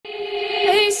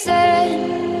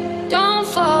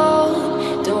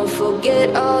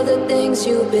forget all the things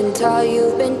you've been taught,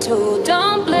 you've been told.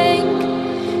 Don't blink,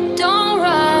 don't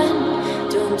run,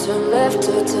 don't turn left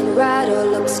or turn right or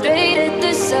look straight at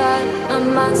the sun. My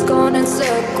mind's going in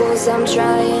circles, I'm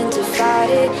trying to fight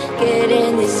it.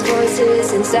 Getting these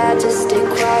voices inside to stay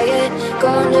quiet.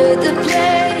 Gone to the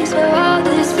place where all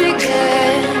this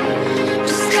began.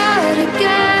 Just start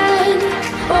again.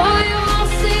 Oh, you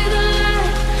won't see the light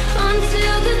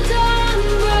until the dawn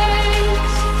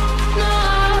breaks. No,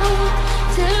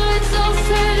 till it's all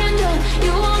said and done,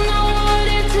 you won't know what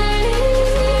it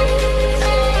takes.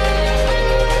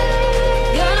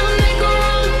 Gotta make a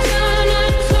wrong turn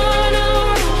and turn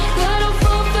around. Gotta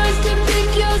fall first to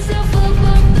pick yourself up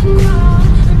off the ground.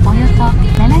 およそ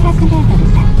700メートル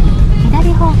先、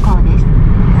左方向です。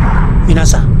皆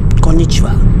さんこんにち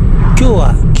は。今日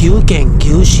は岐阜県岐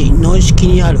阜市野一色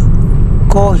にある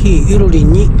コーヒーゆるり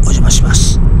んにお邪魔しま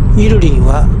す。ゆるりん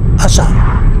は朝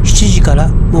7時から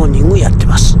モーニングやって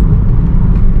ます。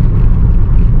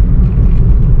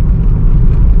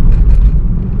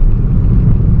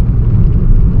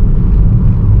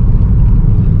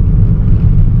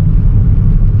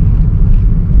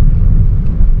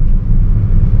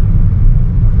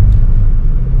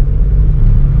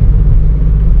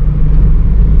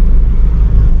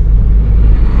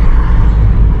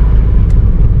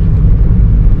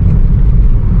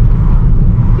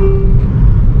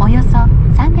およそ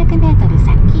300メートル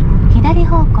先、左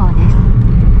方向です。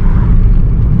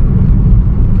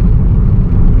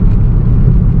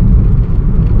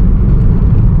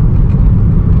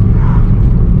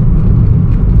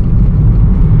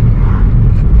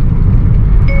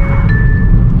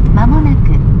まもな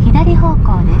く左方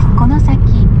向です。この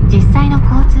先、実際の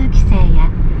交通規制や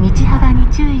道幅に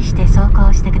注意して走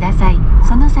行してください。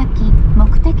その先、目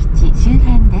的地周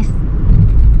辺です。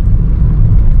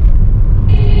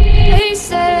They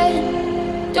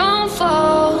said, don't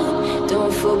fall,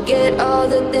 don't forget all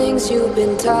the things you've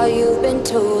been taught, you've been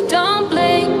told. Don't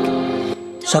blink.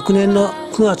 昨年の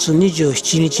9月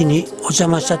27日にお邪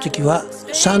魔した時は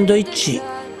サンドイッチ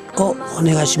をお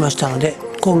願いしましたので、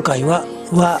今回は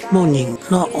和モーニング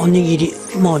のおにぎり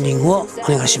モーニングを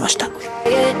お願いしました。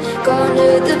 Gone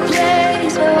to the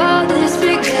place where all this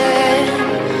began.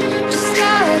 Just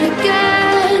start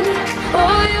again.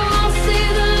 Oh, you won't see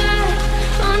the light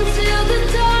until the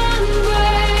dawn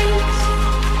breaks.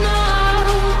 No,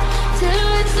 till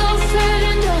it's all said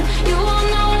and done, you won't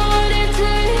know what it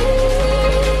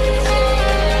takes.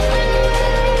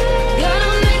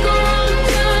 Gotta make a wrong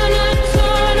turn and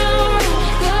turn around.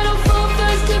 Gotta fall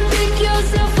first to pick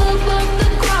yourself up off the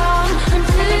ground.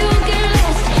 Until you get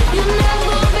lost, you'll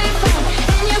never be found.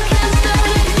 And you can't start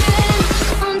again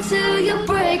until you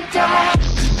break down.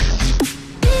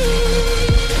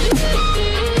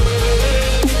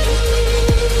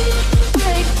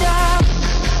 Break down.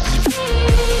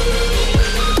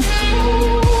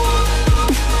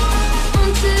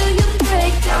 Until you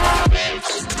break down.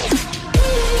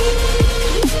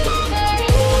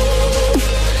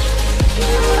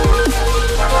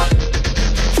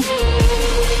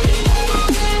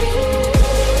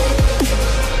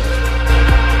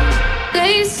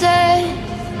 They said,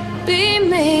 be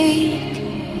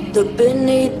meek. Look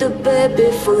beneath the bed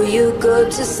before you go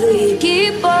to sleep.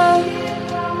 Keep on,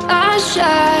 I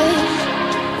shine.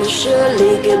 You'll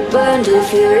surely get burned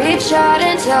if you reach out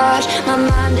and touch. My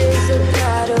mind is a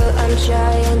battle, I'm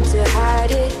trying to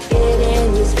hide it.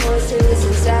 Getting these voices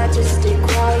inside to stay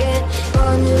quiet.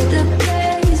 On to the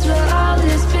place where all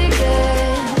this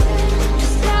began.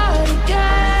 Just start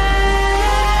again.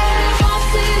 Won't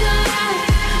see the light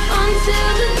until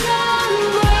the dawn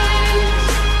breaks.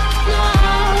 No,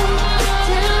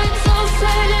 till it's all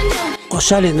said and done. おし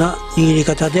ゃれな握り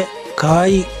方で可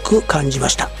愛く感じま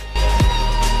した。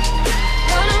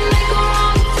 Gotta make a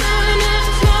wrong turn and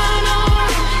turn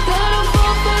around. Gotta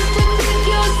fall first to pick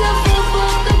yourself up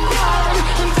off the ground.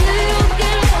 Until you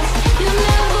get lost, you'll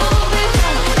never be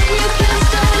found. And you can't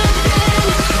start again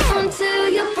until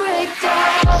you break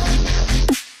down.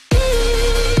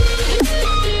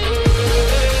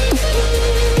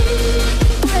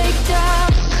 Break down.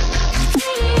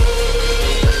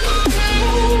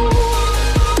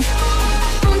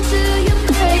 Until you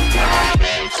break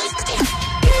down.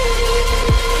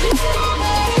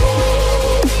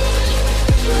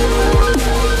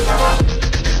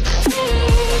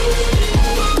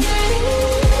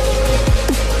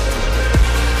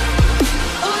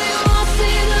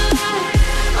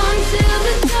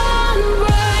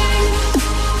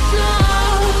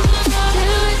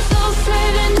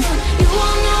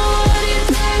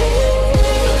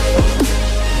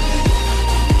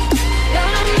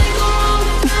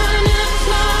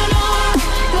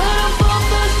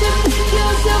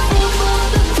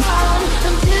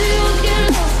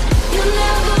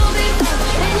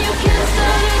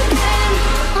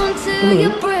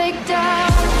 む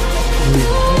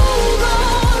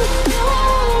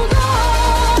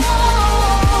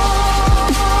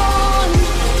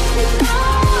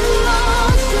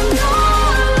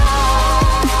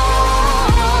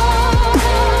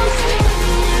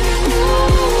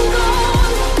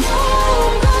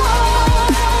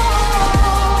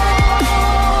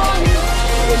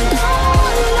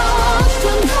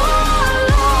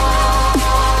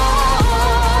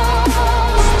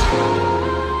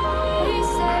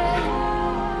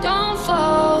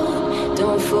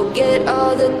？Forget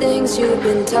all the things you've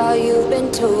been taught, you've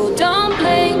been told. Don't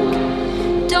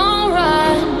blink, don't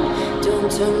run,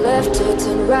 don't turn left or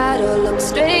turn right or look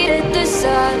straight at the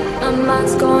sun. My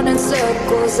mind's going in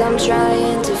circles, I'm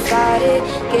trying to fight it.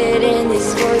 Getting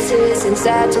these voices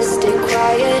inside to stay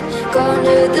quiet. Gone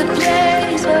to the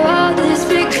place where all this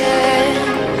began.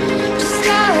 Just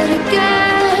start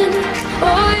again.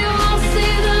 Oh, you won't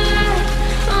see the light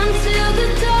until the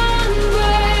dawn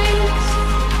breaks.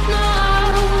 No,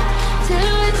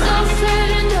 till it's all said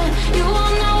and done, you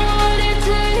won't know what it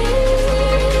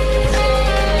takes.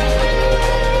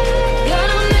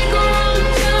 Gotta make a wrong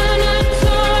turn and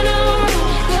turn around.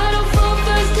 Gotta fall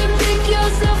fast to pick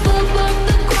yourself up off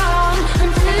the ground.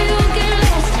 Until you get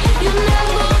lost, you'll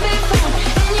never be found.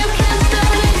 And you can't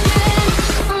start again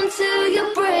until you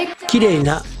break. 綺麗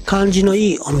な感じの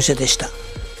いいお店でした。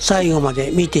最後ま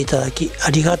で見ていただきあ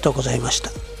りがとうございまし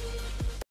た。